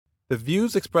The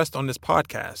views expressed on this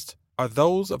podcast are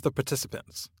those of the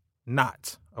participants,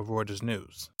 not of Reuters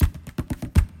News.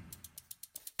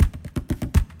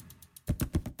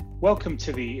 Welcome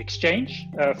to The Exchange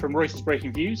from Reuters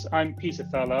Breaking Views. I'm Peter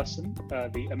Thalassen,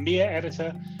 the EMEA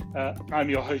editor. I'm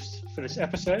your host for this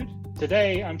episode.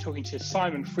 Today, I'm talking to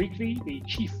Simon Freakley, the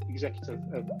Chief Executive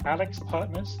of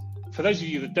AlixPartners. For those of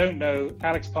you that don't know,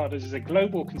 AlixPartners is a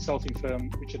global consulting firm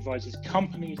which advises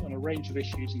companies on a range of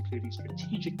issues, including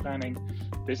strategic planning,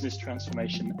 business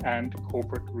transformation, and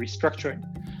corporate restructuring.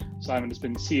 Simon has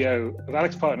been CEO of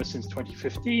AlixPartners since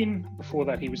 2015. Before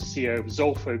that, he was CEO of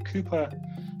Zolfo Cooper.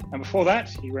 And before that,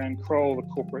 he ran Kroll, the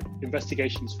corporate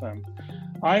investigations firm.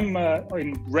 I'm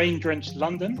in rain-drenched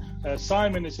London.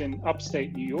 Simon is in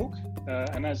upstate New York.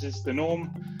 And as is the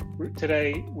norm,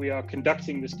 today we are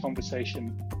conducting this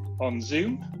conversation on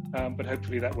Zoom, but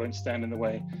hopefully that won't stand in the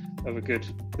way of a good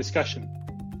discussion.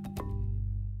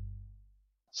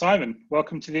 Simon,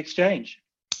 welcome to The Exchange.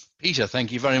 Peter,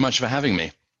 thank you very much for having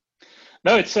me.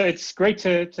 No, it's great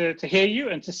to hear you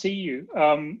and to see you.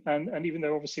 And even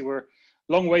though obviously we're a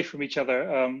long way from each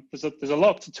other, there's a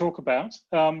lot to talk about.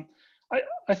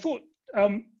 I thought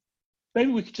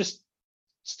maybe we could just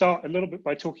start a little bit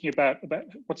by talking about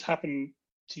what's happened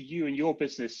to you and your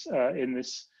business in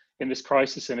this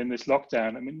crisis and in this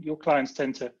lockdown. I mean, your clients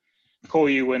tend to call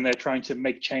you when they're trying to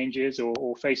make changes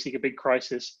or facing a big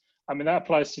crisis. I mean, that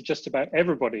applies to just about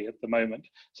everybody at the moment.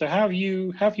 So how have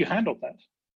you handled that?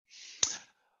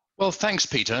 Well, thanks,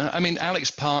 Peter. I mean,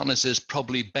 AlixPartners is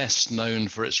probably best known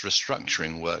for its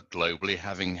restructuring work globally,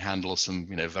 having handled some,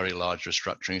 very large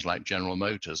restructurings like General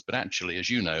Motors. But actually, as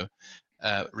you know,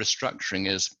 restructuring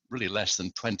is really less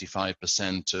than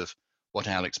 25% of what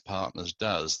AlixPartners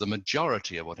does. The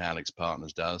majority of what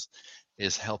AlixPartners does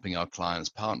is helping our clients,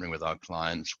 partnering with our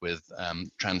clients with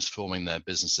transforming their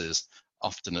businesses,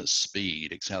 often at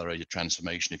speed, accelerated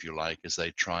transformation, if you like, as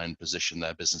they try and position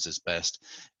their businesses best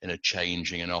in a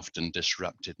changing and often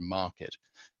disrupted market.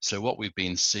 So what we've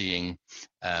been seeing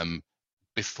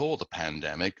before the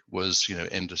pandemic was,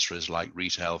 industries like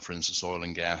retail, for instance, oil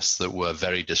and gas, that were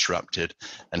very disrupted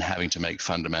and having to make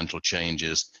fundamental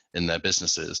changes in their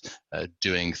businesses,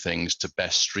 doing things to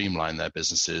best streamline their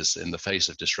businesses in the face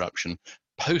of disruption.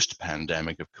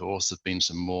 Post-pandemic, of course, there's been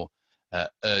some more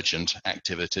urgent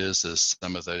activities as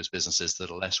some of those businesses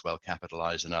that are less well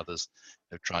capitalized than others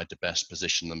have tried to best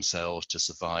position themselves to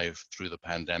survive through the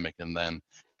pandemic and then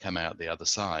come out the other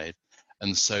side.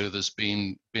 And so there's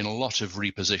been a lot of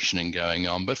repositioning going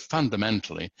on, but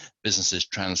fundamentally, businesses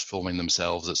transforming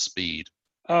themselves at speed.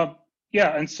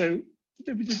 And so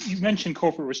you mentioned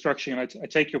corporate restructuring, and I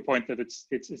take your point that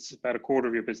it's about a quarter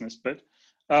of your business, but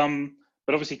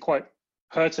obviously quite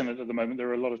pertinent at the moment. There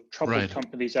are a lot of troubled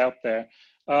companies out there.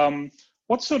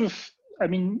 What sort of, I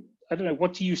don't know,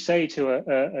 what do you say to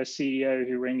a CEO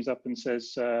who rings up and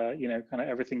says, kind of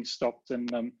everything's stopped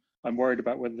and I'm worried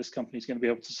about whether this company is going to be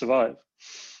able to survive?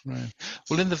 Right.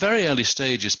 Well, in the very early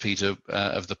stages, Peter,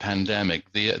 of the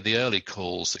pandemic, the early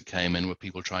calls that came in were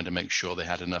people trying to make sure they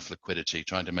had enough liquidity,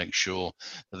 trying to make sure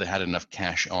that they had enough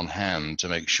cash on hand to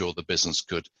make sure the business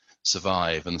could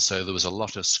survive. And so there was a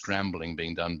lot of scrambling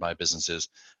being done by businesses,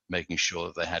 making sure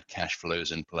that they had cash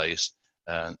flows in place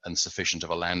and sufficient of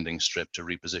a landing strip to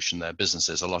reposition their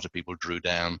businesses. A lot of people drew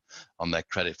down on their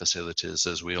credit facilities,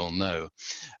 as we all know.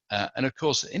 And of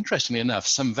course, interestingly enough,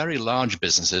 some very large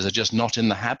businesses are just not in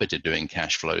the habit of doing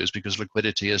cash flows because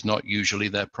liquidity is not usually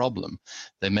their problem.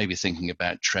 They may be thinking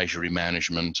about treasury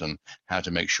management and how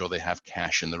to make sure they have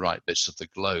cash in the right bits of the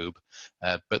globe,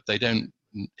 but they don't,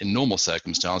 in normal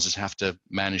circumstances, have to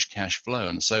manage cash flow.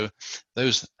 And so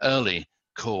those early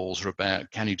calls are about,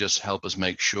 can you just help us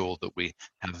make sure that we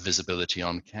have visibility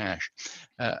on cash?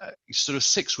 Sort of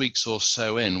 6 weeks or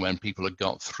so in, when people had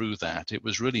got through that, it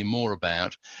was really more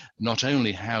about not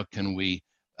only how can we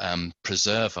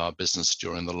preserve our business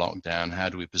during the lockdown, how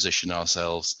do we position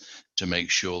ourselves to make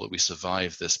sure that we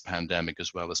survive this pandemic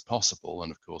as well as possible?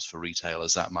 And of course, for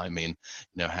retailers, that might mean,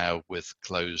 how with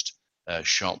closed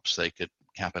shops they could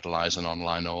capitalize on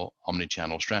online or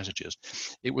omni-channel strategies.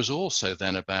 It was also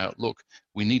then about, look,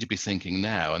 we need to be thinking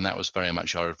now, and that was very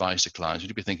much our advice to clients, we need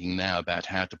to be thinking now about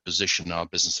how to position our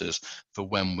businesses for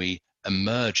when we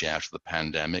emerge out of the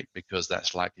pandemic, because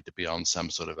that's likely to be on some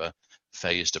sort of a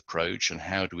phased approach, and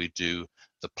how do we do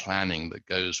the planning that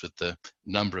goes with the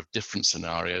number of different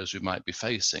scenarios we might be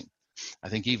facing. I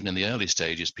think even in the early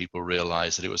stages, people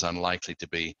realized that it was unlikely to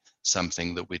be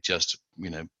something that we just,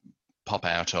 pop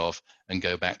out of and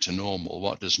go back to normal?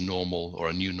 What does normal or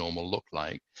a new normal look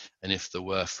like? And if there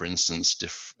were, for instance,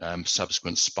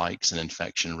 subsequent spikes in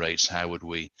infection rates, how would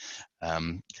we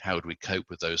cope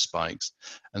with those spikes?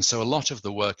 And so a lot of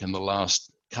the work in the last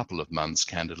couple of months,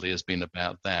 candidly, has been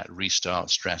about that: restart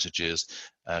strategies,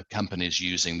 companies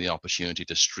using the opportunity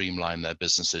to streamline their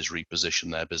businesses, reposition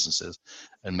their businesses,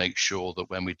 and make sure that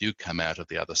when we do come out of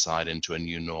the other side into a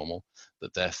new normal,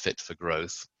 that they're fit for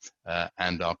growth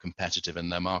and are competitive in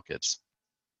their markets.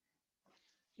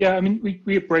 Yeah, I mean,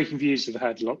 we at Breaking Views have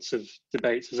had lots of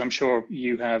debates, as I'm sure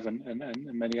you have, and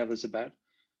many others, about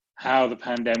how the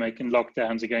pandemic and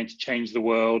lockdowns are going to change the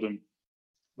world, and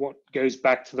what goes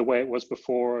back to the way it was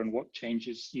before, and what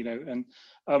changes, And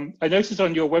I noticed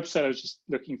on your website, I was just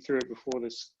looking through it before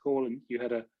this call, and you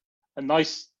had a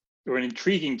nice or an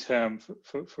intriguing term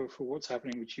for what's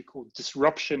happening, which you call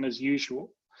disruption as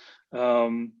usual.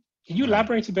 Can you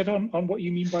elaborate a bit on what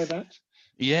you mean by that?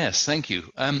 Yes, thank you.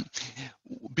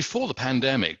 Before the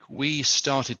pandemic, we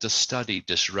started to study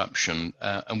disruption,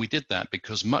 and we did that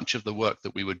because much of the work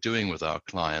that we were doing with our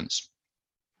clients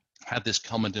had this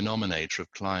common denominator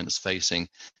of clients facing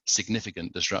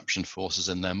significant disruption forces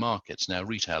in their markets. Now,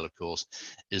 retail, of course,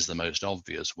 is the most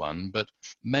obvious one, but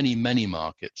many, many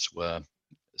markets were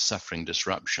suffering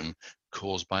disruption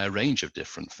caused by a range of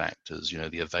different factors.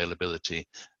 The availability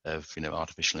of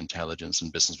artificial intelligence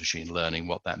and business machine learning,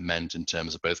 what that meant in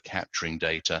terms of both capturing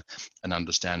data and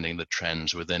understanding the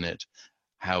trends within it,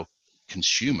 how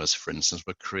consumers, for instance,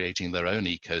 were creating their own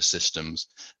ecosystems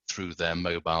through their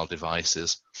mobile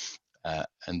devices,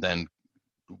 and then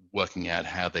working out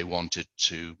how they wanted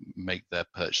to make their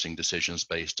purchasing decisions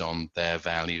based on their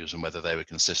values and whether they were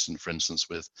consistent, for instance,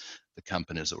 with the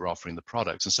companies that were offering the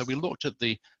products. And so we looked at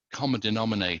the common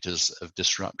denominators of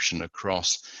disruption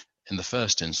across, in the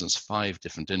first instance, 5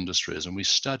 different industries, and we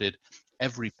studied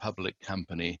every public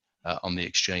company on the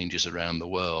exchanges around the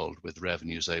world with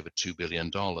revenues over $2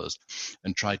 billion,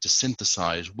 and tried to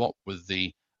synthesize what were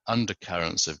the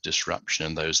undercurrents of disruption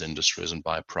in those industries, and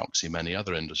by proxy many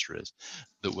other industries,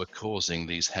 that were causing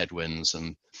these headwinds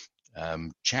and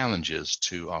challenges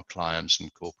to our clients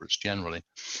and corporates generally.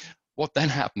 What then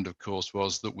happened, of course,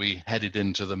 was that we headed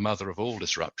into the mother of all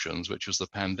disruptions, which was the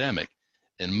pandemic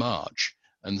in March.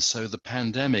 And so the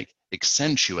pandemic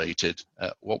accentuated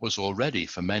what was already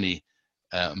for many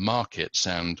markets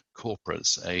and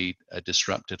corporates a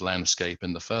disrupted landscape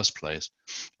in the first place.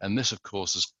 And this, of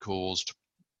course, has caused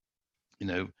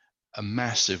a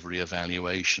massive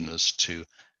reevaluation as to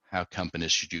how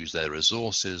companies should use their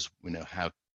resources, how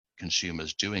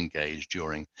consumers do engage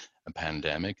during a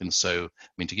pandemic. And so,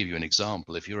 to give you an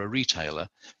example, if you're a retailer,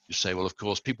 you say, well, of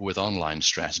course, people with online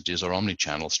strategies or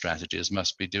omni-channel strategies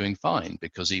must be doing fine,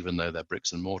 because even though their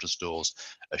bricks and mortar stores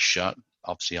are shut,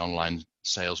 obviously online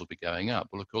sales will be going up.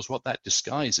 Well, of course, what that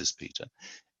disguises, Peter,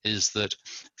 is that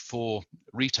for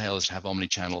retailers to have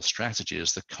omni-channel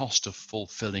strategies, the cost of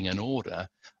fulfilling an order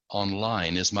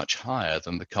online is much higher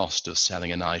than the cost of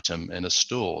selling an item in a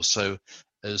store. So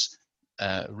as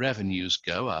revenues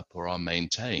go up or are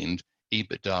maintained,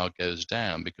 EBITDA goes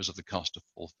down because of the cost of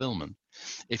fulfillment.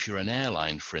 If you're an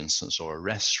airline, for instance, or a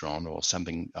restaurant or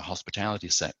something, a hospitality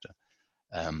sector,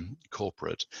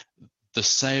 corporate, the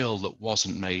sale that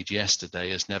wasn't made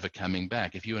yesterday is never coming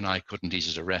back. If you and I couldn't eat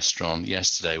at a restaurant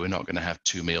yesterday, we're not going to have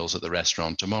 2 meals at the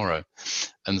restaurant tomorrow.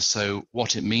 And so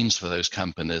what it means for those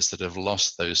companies that have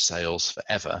lost those sales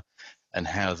forever, and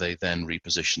how they then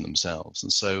reposition themselves.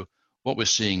 And so what we're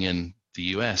seeing in the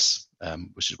US,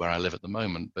 which is where I live at the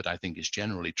moment, but I think is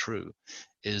generally true,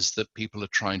 is that people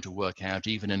are trying to work out,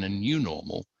 even in a new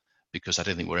normal, because I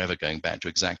don't think we're ever going back to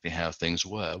exactly how things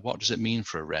were. What does it mean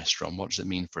for a restaurant? What does it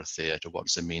mean for a theatre? What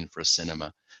does it mean for a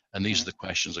cinema? And these are the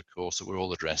questions, of course, that we're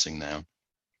all addressing now.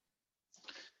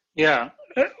 Yeah.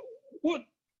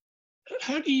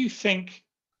 How do you think,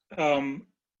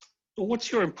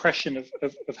 what's your impression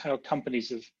of how companies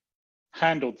have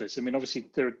handled this? I mean,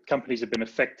 obviously, companies have been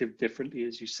affected differently,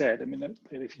 as you said. I mean,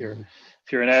 if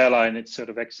you're an airline, it's sort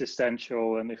of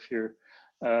existential, and if you're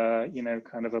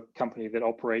kind of a company that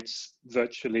operates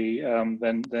virtually,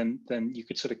 then you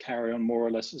could sort of carry on more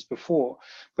or less as before.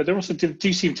 But there also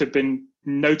do seem to have been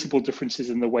notable differences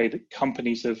in the way that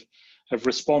companies have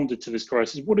responded to this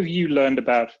crisis. What have you learned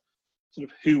about sort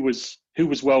of who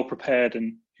was well prepared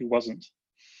and who wasn't?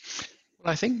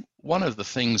 Well, I think one of the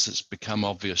things that's become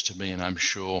obvious to me, and I'm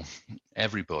sure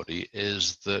everybody,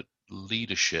 is that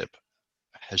leadership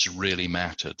has really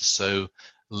mattered. So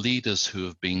leaders who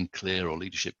have been clear, or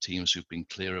leadership teams who've been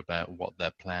clear about what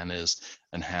their plan is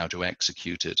and how to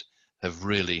execute it, have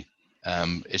really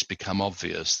it's become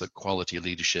obvious that quality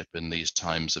leadership in these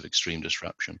times of extreme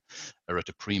disruption are at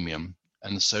a premium.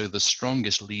 And so the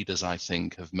strongest leaders, I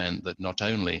think, have meant that not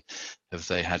only have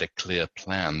they had a clear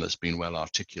plan that's been well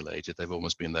articulated, they've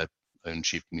almost been their own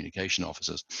chief communication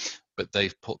officers, but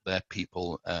they've put their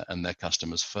people and their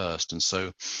customers first. And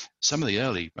so some of the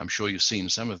early, I'm sure you've seen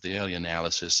some of the early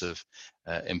analysis of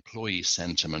employee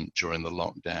sentiment during the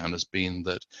lockdown has been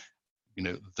that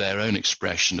their own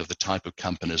expression of the type of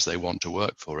companies they want to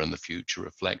work for in the future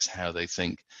reflects how they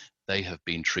think they have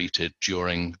been treated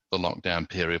during the lockdown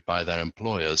period by their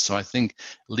employers. So I think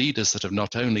leaders that have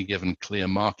not only given clear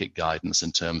market guidance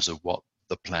in terms of what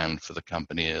the plan for the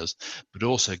company is, but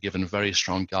also given very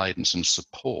strong guidance and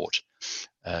support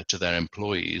to their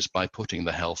employees by putting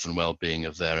the health and well-being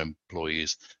of their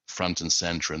employees front and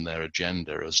center in their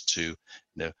agenda as to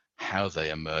how they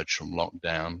emerge from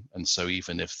lockdown. And so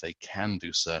even if they can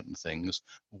do certain things,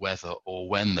 whether or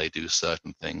when they do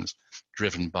certain things,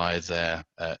 driven by their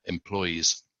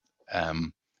employees'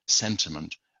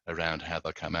 sentiment around how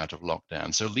they'll come out of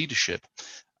lockdown. So leadership,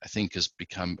 I think, has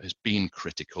been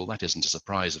critical. That isn't a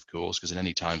surprise, of course, because in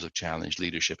any times of challenge,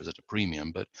 leadership is at a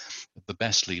premium. But the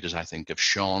best leaders, I think, have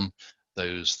shone.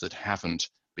 Those that haven't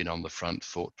been on the front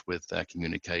foot with their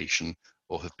communication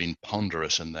or have been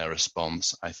ponderous in their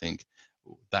response, I think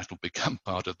that will become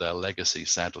part of their legacy,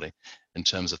 sadly, in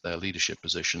terms of their leadership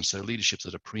position. So leadership's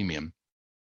at a premium.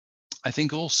 I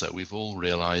think also we've all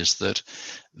realized that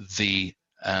the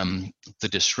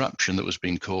disruption that was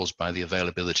being caused by the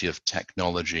availability of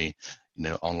technology,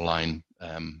 online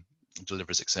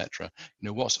deliveries, etc.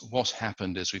 What's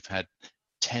happened is we've had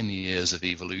 10 years of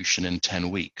evolution in 10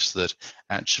 weeks. That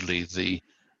actually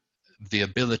the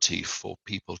ability for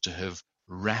people to have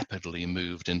rapidly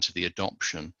moved into the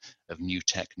adoption of new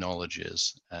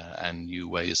technologies and new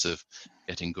ways of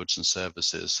getting goods and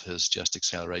services has just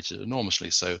accelerated enormously.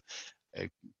 So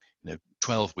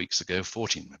 12 weeks ago,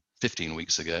 15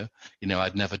 weeks ago,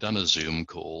 I'd never done a Zoom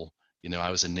call.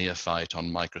 I was a neophyte on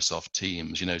Microsoft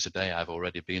Teams. Today I've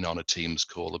already been on a Teams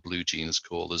call, a Blue Jeans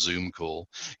call, a Zoom call.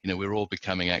 We're all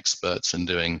becoming experts in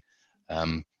doing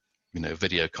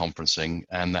video conferencing,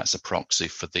 and that's a proxy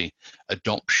for the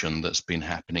adoption that's been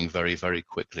happening very, very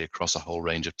quickly across a whole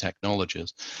range of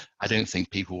technologies. I don't think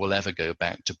people will ever go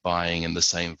back to buying in the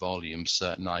same volume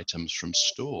certain items from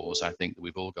stores. I think that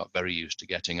we've all got very used to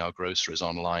getting our groceries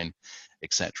online,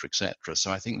 etc., etc. So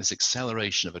I think this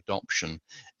acceleration of adoption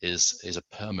is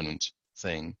a permanent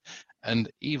thing.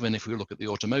 And even if we look at the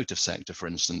automotive sector, for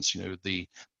instance, the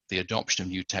adoption of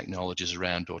new technologies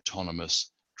around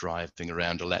autonomous driving,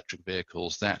 around electric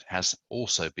vehicles, that has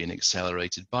also been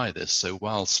accelerated by this. So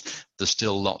whilst there's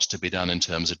still lots to be done in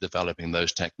terms of developing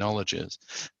those technologies,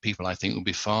 people, I think, will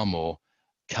be far more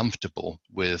comfortable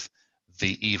with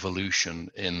the evolution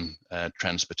in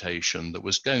transportation that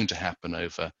was going to happen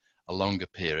over a longer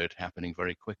period, happening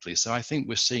very quickly. So I think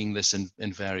we're seeing this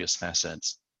in various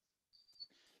facets.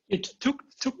 It took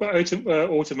about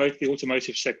the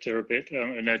automotive sector a bit,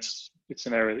 and it's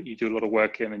an area that you do a lot of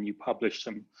work in, and you publish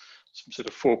some sort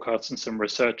of forecasts and some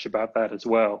research about that as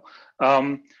well.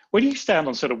 Where do you stand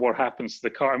on sort of what happens to the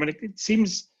car? I mean, it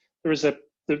seems there's a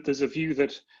view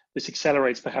that this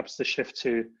accelerates perhaps the shift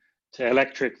to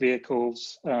electric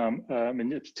vehicles,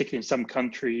 particularly in some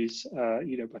countries. I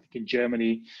think in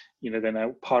Germany, they're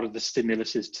now part of the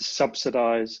stimulus is to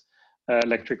subsidize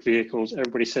electric vehicles.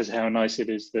 Everybody says how nice it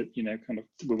is that, kind of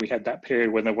when we had that period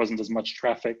when there wasn't as much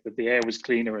traffic, that the air was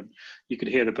cleaner and you could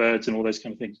hear the birds and all those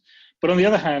kind of things. But on the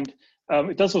other hand,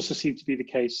 it does also seem to be the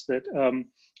case that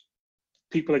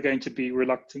people are going to be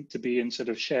reluctant to be in sort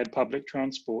of shared public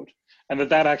transport, and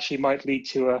that actually might lead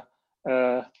to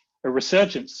a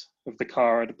resurgence of the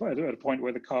car at a point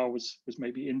where the car was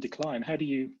maybe in decline. How do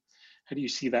you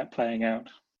see that playing out?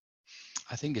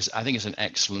 I think it's an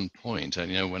excellent point.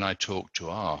 And when I talk to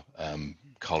our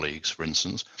colleagues, for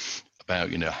instance,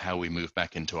 about how we move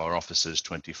back into our offices,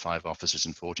 25 offices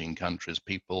in 14 countries,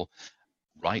 people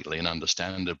rightly and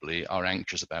understandably are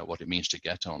anxious about what it means to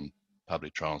get on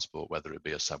public transport, whether it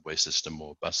be a subway system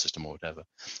or bus system or whatever,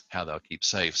 how they'll keep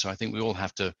safe. So I think we'll all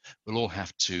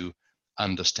have to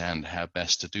understand how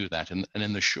best to do that. And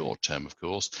in the short term, of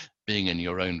course, being in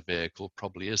your own vehicle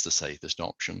probably is the safest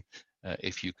option.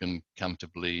 If you can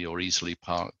comfortably or easily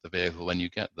park the vehicle when you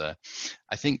get there.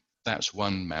 I think that's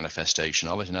one manifestation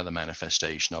of it. Another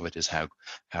manifestation of it is how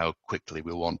quickly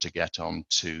we want to get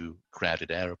onto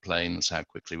crowded aeroplanes, how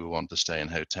quickly we want to stay in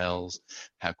hotels,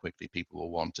 how quickly people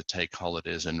will want to take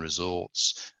holidays in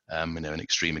resorts. An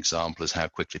extreme example is how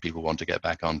quickly people want to get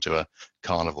back onto a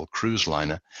Carnival cruise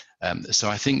liner. So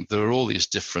I think there are all these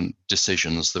different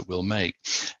decisions that we'll make.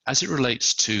 As it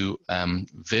relates to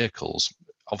vehicles,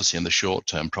 obviously in the short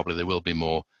term, probably there will be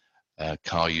more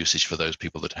car usage for those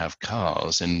people that have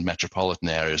cars. In metropolitan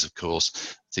areas, of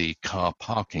course, the car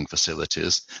parking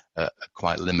facilities are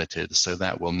quite limited, so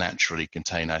that will naturally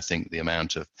contain, I think, the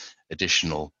amount of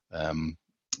additional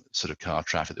sort of car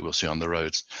traffic that we'll see on the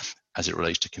roads as it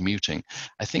relates to commuting.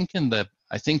 I think in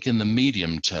the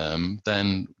medium term,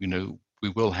 then we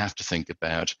will have to think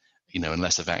about,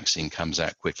 unless a vaccine comes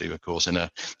out quickly, of course, in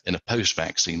a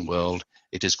post-vaccine world,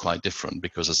 it is quite different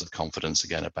because there's a confidence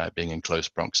again about being in close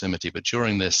proximity. But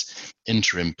during this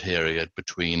interim period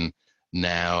between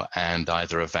now and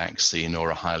either a vaccine or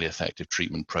a highly effective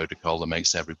treatment protocol that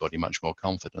makes everybody much more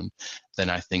confident, then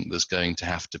I think there's going to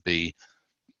have to be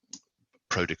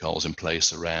protocols in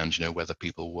place around, whether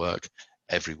people work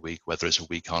every week, whether it's a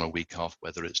week on, a week off,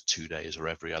 whether it's 2 days or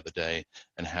every other day,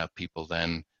 and how people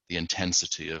then, the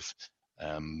intensity of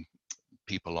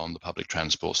people on the public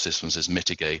transport systems is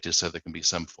mitigated so there can be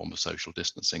some form of social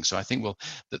distancing. So I think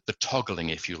the toggling,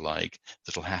 if you like,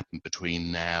 that'll happen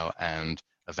between now and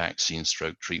a vaccine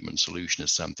stroke treatment solution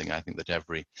is something I think that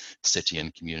every city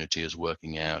and community is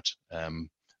working out on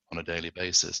a daily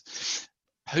basis.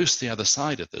 Post the other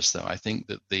side of this, though, I think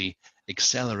that the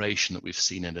acceleration that we've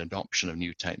seen in adoption of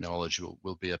new technology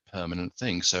will be a permanent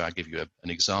thing. So I'll give you an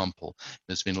example.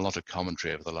 There's been a lot of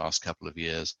commentary over the last couple of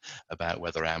years about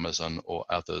whether Amazon or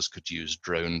others could use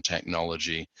drone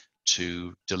technology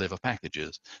to deliver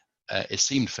packages. It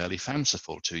seemed fairly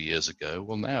fanciful 2 years ago.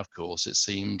 Well, now, of course, it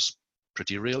seems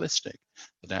pretty realistic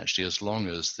that actually, as long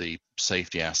as the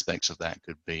safety aspects of that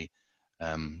could be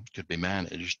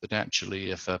managed, that actually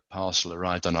if a parcel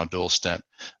arrived on our doorstep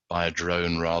by a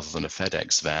drone rather than a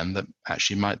FedEx van, that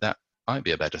actually might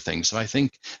be a better thing. So I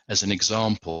think, as an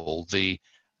example, the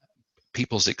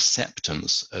people's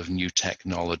acceptance of new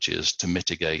technologies to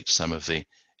mitigate some of the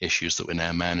issues that we're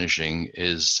now managing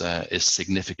is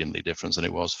significantly different than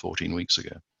it was 14 weeks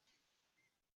ago.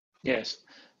 Yes.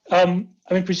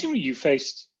 Presumably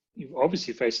you've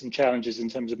obviously faced some challenges in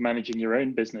terms of managing your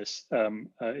own business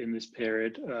in this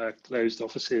period, closed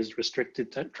offices,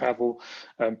 restricted travel.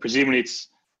 Presumably it's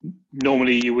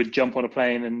normally you would jump on a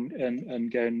plane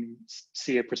and go and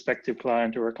see a prospective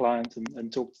client or a client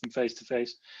and talk to them face to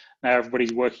face. Now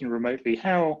everybody's working remotely.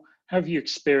 How have you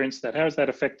experienced that? How has that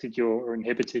affected or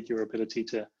inhibited your ability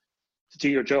to do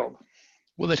your job?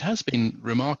 Well, it has been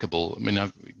remarkable. I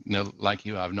mean, like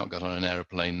you, I've not got on an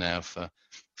aeroplane now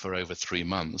for over 3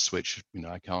 months, which,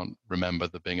 I can't remember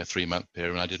there being a 3-month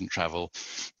period when I didn't travel,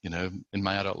 in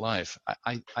my adult life.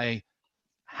 I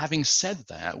having said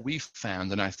that, we've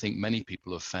found, and I think many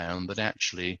people have found, that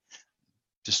actually,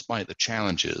 despite the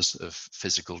challenges of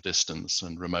physical distance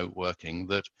and remote working,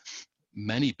 that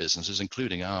many businesses,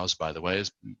 including ours, by the way, has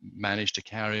managed to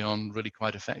carry on really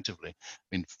quite effectively. I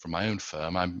mean, from my own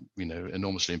firm, I'm,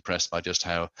 enormously impressed by just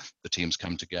how the teams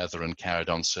come together and carried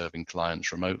on serving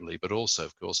clients remotely, but also,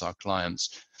 of course, our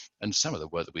clients, and some of the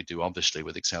work that we do, obviously,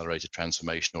 with accelerated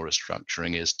transformation or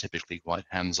restructuring is typically quite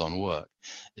hands-on work.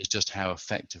 It's just how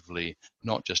effectively,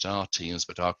 not just our teams,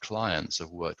 but our clients have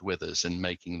worked with us in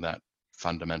making that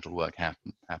fundamental work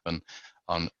happen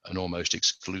on an almost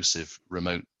exclusive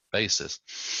remote basis.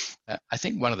 I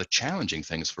think one of the challenging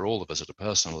things for all of us at a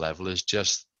personal level is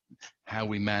just how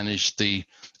we manage the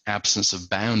absence of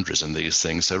boundaries in these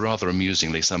things. So rather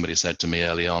amusingly, somebody said to me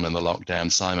early on in the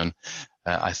lockdown, Simon,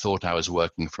 I thought I was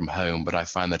working from home, but I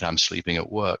find that I'm sleeping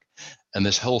at work. And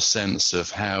this whole sense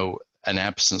of how an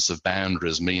absence of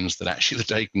boundaries means that actually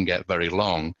the day can get very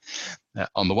long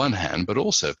on the one hand, but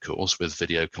also, of course, with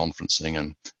video conferencing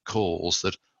and calls,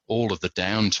 that all of the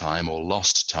downtime or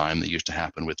lost time that used to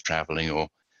happen with traveling or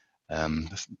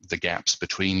the gaps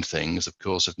between things, of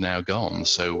course, have now gone.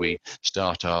 So we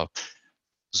start our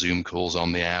Zoom calls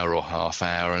on the hour or half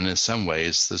hour, and in some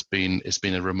ways it's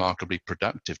been a remarkably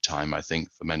productive time, I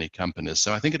think, for many companies.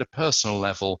 So I think at a personal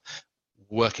level,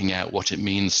 working out what it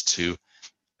means to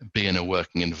be in a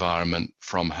working environment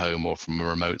from home or from a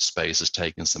remote space has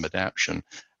taken some adaptation.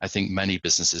 I think many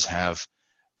businesses have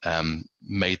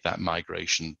made that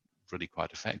migration really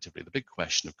quite effectively. The big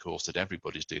question, of course, that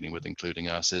everybody's dealing with, including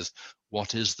us, is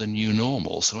what is the new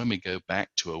normal? So when we go back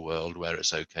to a world where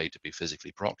it's okay to be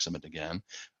physically proximate again,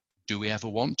 do we ever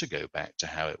want to go back to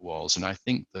how it was? And I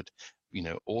think that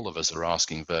all of us are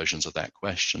asking versions of that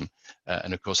question.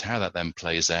 And of course, how that then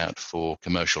plays out for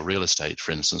commercial real estate,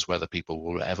 for instance, whether people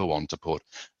will ever want to put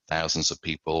thousands of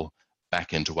people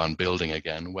back into one building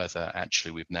again, whether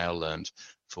actually we've now learned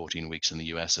 14 weeks in the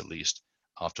US at least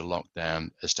after lockdown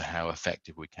as to how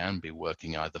effective we can be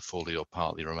working either fully or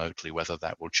partly remotely, whether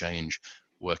that will change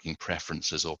working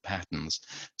preferences or patterns.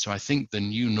 So I think the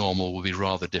new normal will be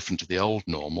rather different to the old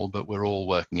normal, but we're all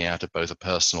working out at both a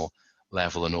personal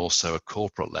level and also a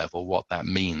corporate level what that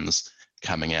means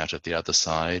coming out of the other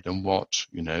side, and what,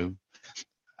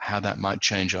 how that might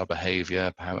change our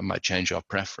behavior, how it might change our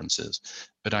preferences.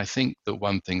 But I think that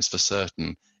one thing's for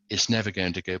certain, it's never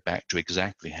going to go back to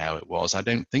exactly how it was. I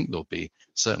don't think there'll be,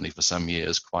 certainly for some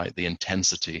years, quite the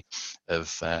intensity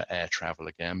of air travel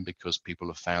again, because people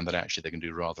have found that actually they can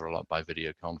do rather a lot by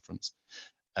video conference.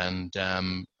 And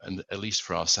at least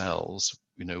for ourselves,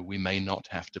 we may not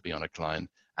have to be at a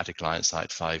client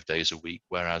site 5 days a week,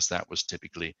 whereas that was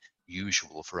typically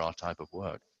usual for our type of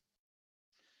work.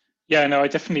 Yeah, no, I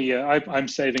definitely, I'm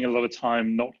saving a lot of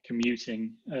time not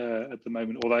commuting at the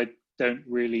moment, although I don't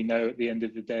really know at the end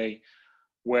of the day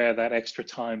where that extra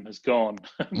time has gone.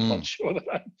 I'm not sure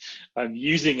that I'm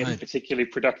using it particularly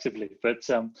productively, but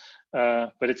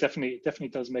it definitely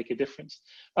does make a difference.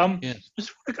 I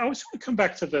just want to come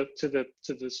back to the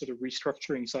sort of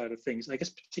restructuring side of things, I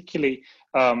guess, particularly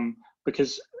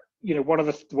because one of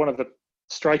the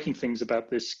striking things about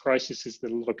this crisis is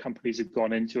that a lot of companies have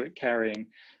gone into it carrying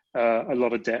a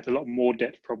lot of debt, a lot more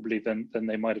debt probably than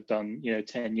they might have done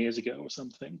 10 years ago or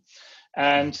something,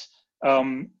 and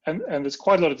there's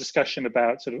quite a lot of discussion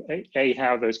about sort of A,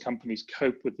 how those companies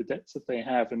cope with the debts that they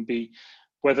have, and B,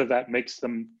 whether that makes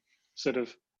them sort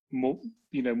of more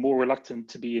reluctant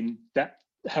to be in that,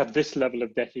 have this level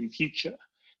of debt in future.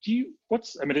 I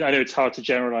know it's hard to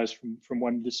generalize from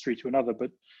one industry to another,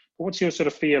 but what's your sort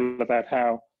of feel about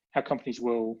how companies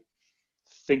will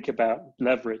think about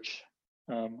leverage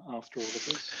after all of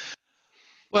this?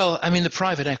 Well, I mean, the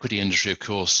private equity industry, of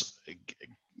course,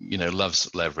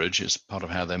 loves leverage. It's part of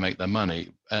how they make their money.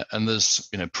 And there's,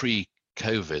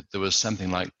 pre-COVID, there was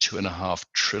something like $2.5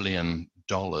 trillion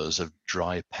of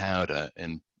dry powder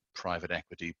in private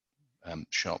equity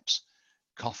shops'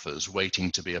 coffers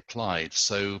waiting to be applied.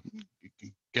 So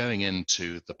going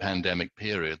into the pandemic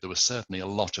period, there was certainly a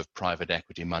lot of private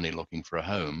equity money looking for a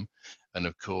home. And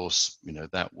of course,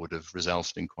 that would have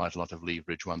resulted in quite a lot of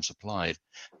leverage once applied.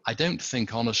 I don't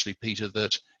think, honestly, Peter,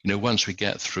 that, once we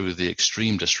get through the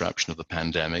extreme disruption of the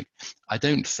pandemic, I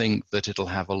don't think that it'll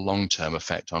have a long-term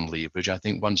effect on leverage. I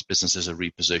think once businesses are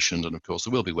repositioned, and of course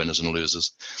there will be winners and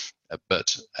losers,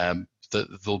 but there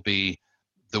will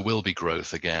be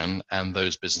growth again, and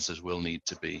those businesses will need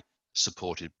to be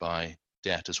supported by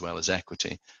debt as well as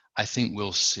equity. I think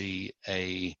we'll see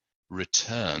a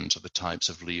return to the types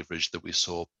of leverage that we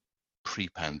saw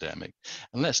pre-pandemic.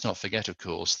 And let's not forget, of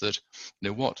course, that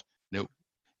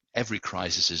every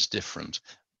crisis is different.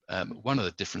 One of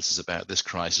the differences about this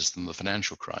crisis than the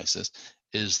financial crisis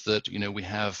is that we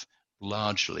have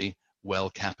largely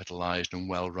well-capitalized and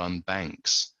well-run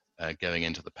banks going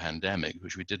into the pandemic,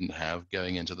 which we didn't have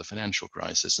going into the financial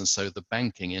crisis. And so the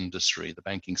banking industry, the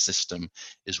banking system,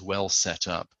 is well set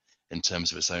up in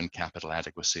terms of its own capital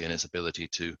adequacy and its ability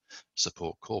to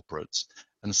support corporates.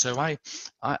 And so I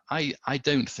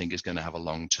don't think it's going to have a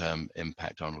long-term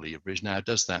impact on leverage. Now,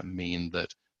 does that mean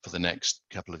that for the next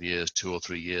couple of years, 2 or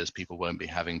 3 years, people won't be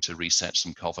having to reset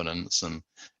some covenants and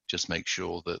just make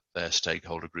sure that their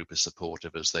stakeholder group is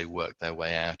supportive as they work their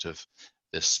way out of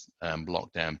this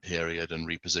lockdown period and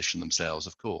reposition themselves?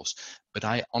 Of course. But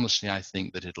I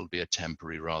think that it'll be a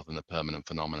temporary rather than a permanent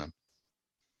phenomenon.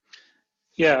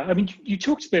 Yeah, I mean, you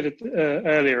talked a bit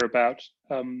earlier about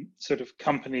sort of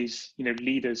companies,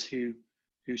 leaders who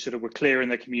sort of were clear in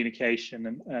their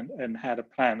communication and had a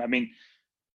plan. I mean,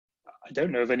 I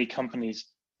don't know of any companies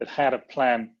that had a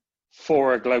plan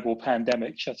for a global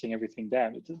pandemic shutting everything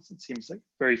down. It seems like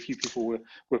very few people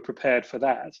were prepared for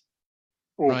that.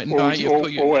 Or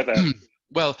were there?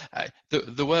 Well,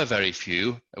 there were very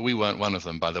few. We weren't one of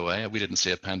them, by the way. We didn't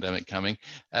see a pandemic coming.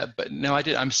 But no,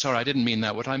 I'm sorry, I didn't mean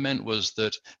that. What I meant was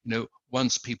that,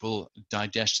 once people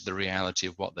digested the reality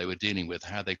of what they were dealing with,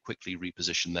 how they quickly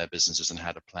repositioned their businesses and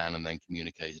had a plan and then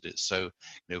communicated it. So,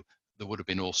 there would have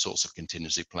been all sorts of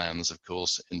contingency plans, of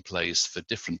course, in place for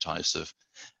different types of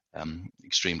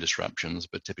extreme disruptions,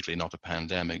 but typically not a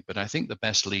pandemic. But I think the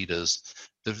best leaders,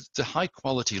 the high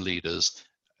quality leaders,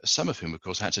 some of whom, of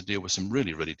course, had to deal with some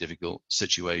really, really difficult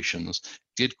situations,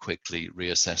 did quickly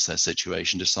reassess their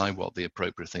situation, decide what the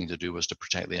appropriate thing to do was to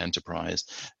protect the enterprise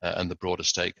and the broader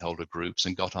stakeholder groups,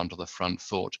 and got onto the front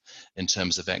foot in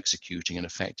terms of executing and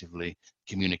effectively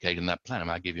communicating that plan.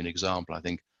 I'll give you an example. I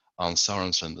think Arne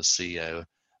Sorensen, the CEO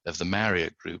of the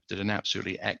Marriott Group, did an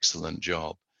absolutely excellent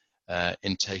job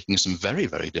in taking some very,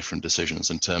 very different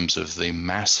decisions in terms of the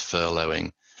mass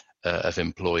furloughing of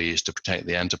employees to protect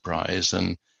the enterprise.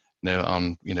 And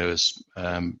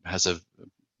has a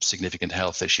significant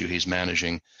health issue he's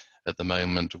managing at the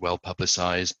moment, well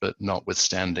publicized, but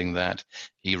notwithstanding that,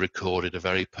 he recorded a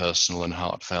very personal and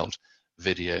heartfelt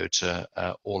video to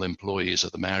all employees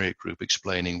of the Marriott Group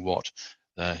explaining what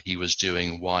he was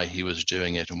doing, why he was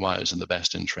doing it, and why it was in the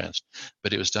best interest.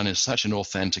 But it was done in such an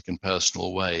authentic and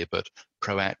personal way, but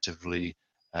proactively,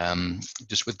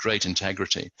 just with great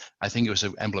integrity. I think it was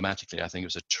emblematically, I think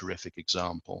it was a terrific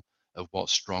example of what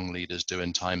strong leaders do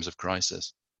in times of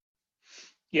crisis.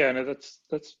 Yeah, no,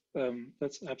 that's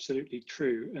absolutely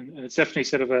true, and it's definitely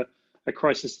sort of a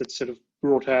crisis that sort of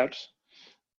brought out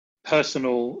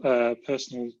personal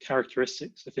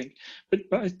characteristics, I think. But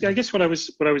I guess what I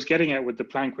was getting at with the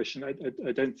plan question, I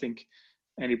don't think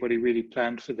anybody really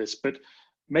planned for this, but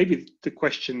maybe the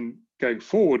question going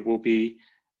forward will be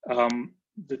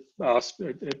asked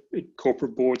at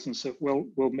corporate boards and stuff. Well,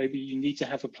 maybe you need to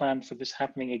have a plan for this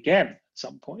happening again at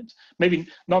some point. Maybe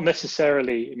not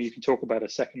necessarily. I mean, you can talk about a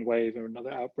second wave or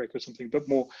another outbreak or something, but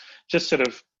more just sort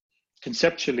of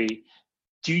conceptually.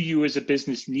 Do you as a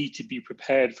business need to be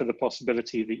prepared for the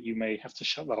possibility that you may have to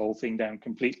shut the whole thing down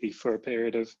completely for a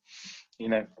period of,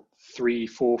 3,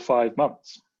 4, 5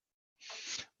 months?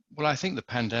 Well, I think the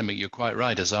pandemic, you're quite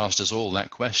right, has asked us all that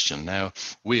question. Now,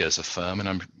 we as a firm,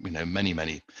 and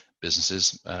many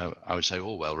businesses, I would say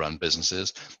all well-run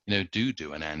businesses,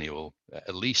 do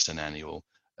at least an annual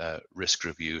risk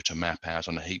review to map out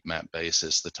on a heat map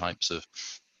basis the types of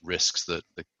risks that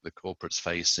the corporate's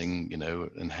facing,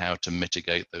 and how to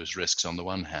mitigate those risks on the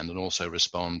one hand, and also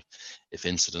respond if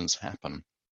incidents happen.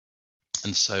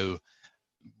 And so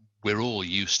we're all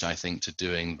used, I think, to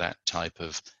doing that type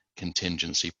of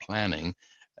contingency planning.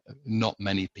 Not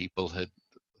many people had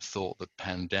thought that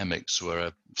pandemics were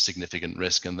a significant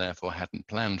risk and therefore hadn't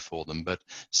planned for them, but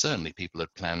certainly people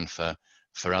had planned for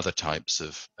other types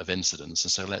of incidents.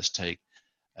 And so let's take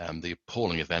the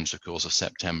appalling event, of course, of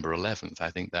September 11th.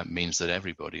 I think that means that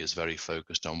everybody is very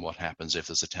focused on what happens if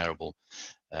there's a terrible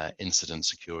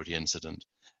security incident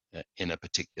in a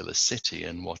particular city,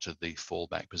 and what are the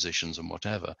fallback positions and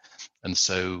whatever. And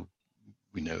so,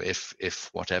 if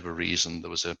whatever reason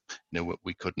there was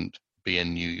we couldn't be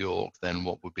in New York, then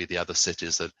what would be the other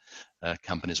cities that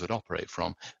companies would operate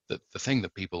from? The thing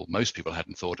that most people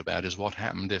hadn't thought about is what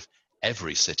happened if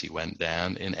every city went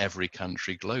down in every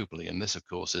country globally. And this, of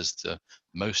course, is the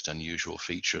most unusual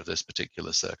feature of this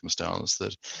particular circumstance,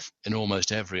 that in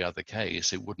almost every other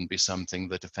case, it wouldn't be something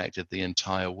that affected the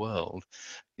entire world.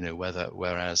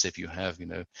 Whereas if you have,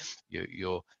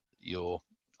 your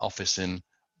office in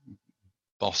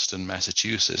Boston,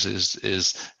 Massachusetts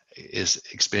is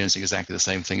experiencing exactly the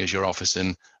same thing as your office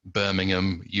in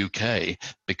Birmingham, UK,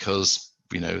 because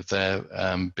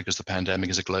because the pandemic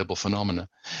is a global phenomenon.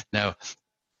 Now,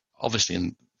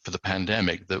 obviously, for the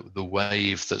pandemic, the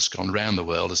wave that's gone around the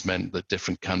world has meant that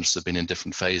different countries have been in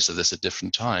different phases of this at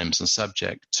different times, and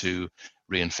subject to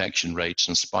reinfection rates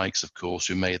and spikes, of course,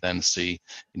 we may then see,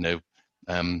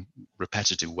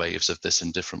 repetitive waves of this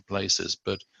in different places.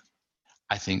 But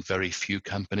I think very few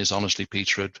companies, honestly,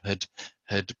 Peter, had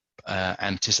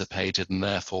anticipated and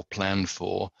therefore planned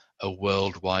for a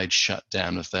worldwide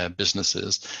shutdown of their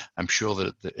businesses. I'm sure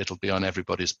that it'll be on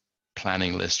everybody's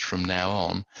planning list from now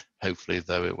on, hopefully,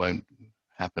 though it won't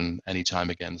happen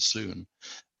anytime again soon.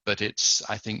 But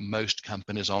I think most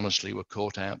companies honestly were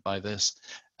caught out by this,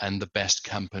 and the best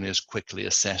companies quickly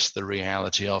assessed the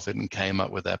reality of it and came up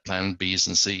with their plan Bs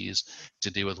and Cs to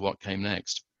deal with what came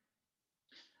next.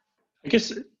 I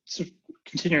guess sort of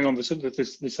continuing on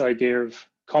this idea of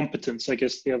competence, I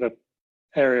guess the other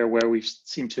area where we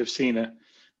seem to have seen a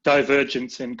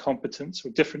divergence in competence, or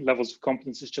different levels of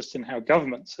competence, is just in how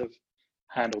governments have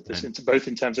handled this, both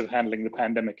in terms of handling the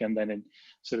pandemic and then in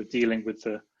sort of dealing with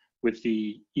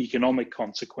the economic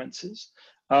consequences.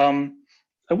 Do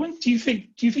you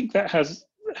think that has?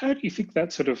 How do you think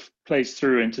that sort of plays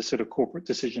through into sort of corporate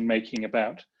decision making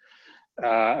about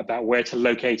where to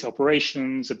locate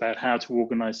operations, about how to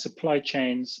organize supply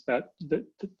chains, about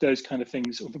those kind of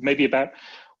things, or maybe about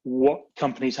what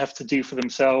companies have to do for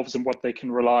themselves and what they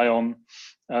can rely on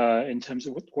in terms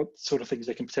of what sort of things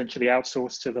they can potentially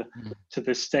outsource to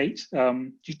the state.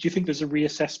 Do you think there's a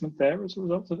reassessment there as a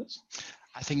result of this?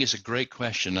 I think it's a great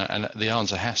question, and the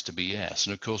answer has to be yes.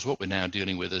 And of course, what we're now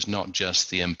dealing with is not just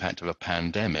the impact of a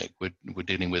pandemic. We're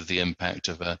dealing with the impact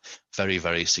of a very,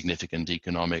 very significant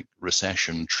economic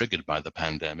recession triggered by the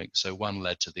pandemic. So one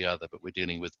led to the other, but we're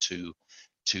dealing with two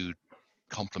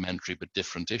complementary but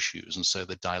different issues. And so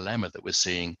the dilemma that we're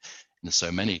seeing in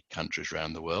so many countries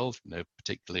around the world,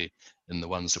 particularly in the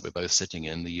ones that we're both sitting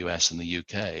in, the US and the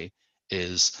UK,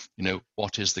 is,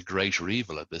 what is the greater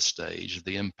evil at this stage?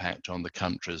 The impact on the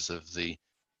countries of the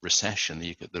recession,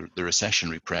 the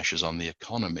recessionary pressures on the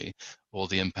economy, or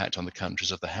the impact on the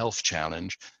countries of the health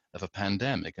challenge of a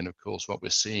pandemic. And of course, what we're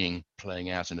seeing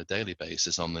playing out on a daily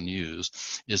basis on the news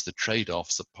is the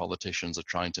trade-offs that politicians are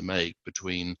trying to make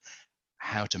between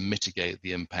how to mitigate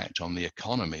the impact on the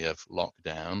economy of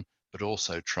lockdown, but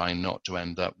also trying not to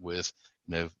end up with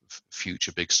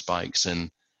future big spikes in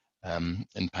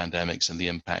pandemics and the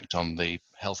impact on the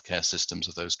healthcare systems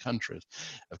of those countries.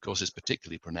 Of course, it's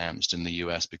particularly pronounced in the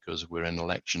US because we're in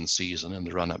election season and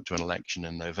the run up to an election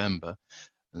in November.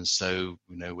 And so,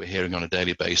 we're hearing on a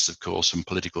daily basis, of course, from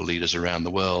political leaders around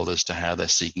the world as to how they're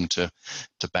seeking to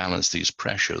balance these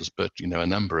pressures. But, a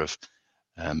number of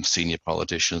senior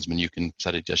politicians, you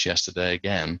said it just yesterday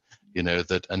again,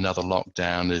 that another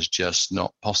lockdown is just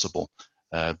not possible.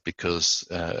 Because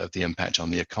of the impact on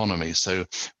the economy. So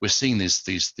we're seeing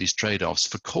these trade-offs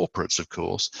for corporates, of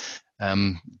course.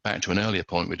 Back to an earlier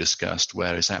point we discussed,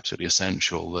 where it's absolutely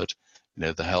essential that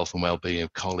the health and well-being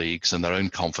of colleagues and their own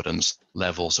confidence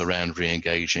levels around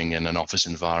re-engaging in an office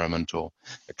environment or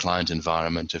a client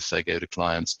environment if they go to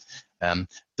clients.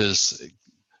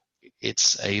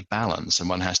 It's a balance, and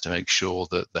one has to make sure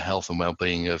that the health and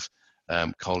well-being of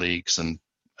colleagues and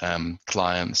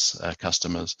clients,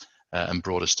 customers, and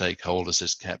broader stakeholders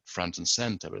is kept front and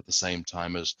center, but at the same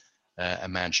time as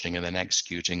imagining and then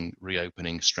executing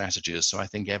reopening strategies. So I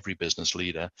think every business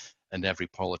leader and every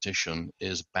politician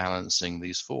is balancing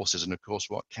these forces. And of course,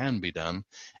 what can be done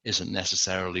isn't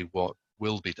necessarily what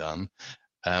will be done.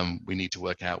 We need to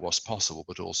work out what's possible,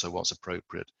 but also what's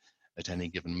appropriate at any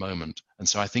given moment. And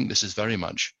so I think this is very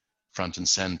much front and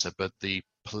center, but the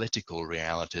political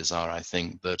realities are, I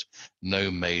think, that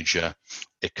no major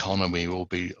economy will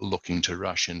be looking to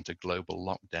rush into global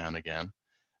lockdown again.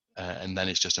 And then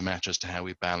it's just a matter as to how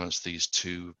we balance these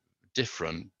two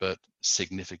different but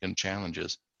significant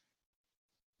challenges.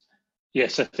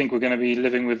 Yes, I think we're going to be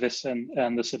living with this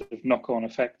and the sort of knock-on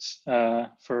effects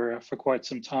for quite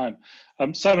some time.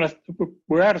 Simon,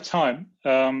 we're out of time,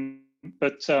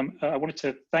 but I wanted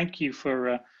to thank you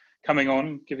for coming on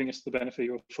and giving us the benefit of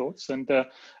your thoughts, and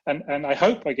I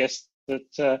hope, I guess,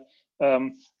 that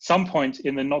some point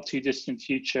in the not too distant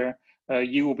future,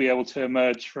 you will be able to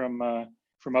emerge from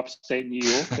upstate New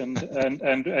York,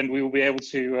 and we will be able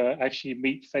to actually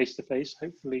meet face to face,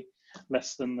 hopefully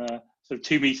less than sort of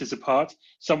 2 meters apart,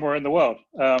 somewhere in the world.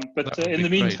 But in the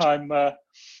meantime,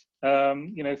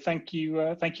 thank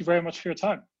you very much for your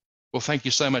time. Well, thank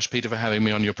you so much, Peter, for having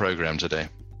me on your program today.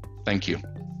 Thank you.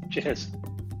 Cheers.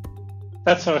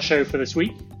 That's our show for this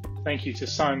week. Thank you to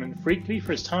Simon Freakley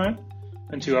for his time,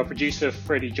 and to our producer,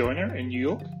 Freddie Joyner in New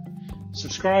York.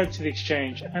 Subscribe to The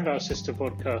Exchange and our sister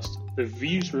podcast, The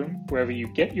Views Room, wherever you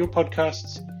get your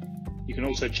podcasts. You can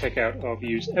also check out our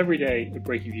views every day at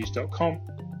breakingviews.com.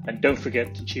 And don't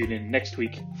forget to tune in next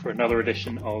week for another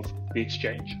edition of The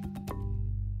Exchange.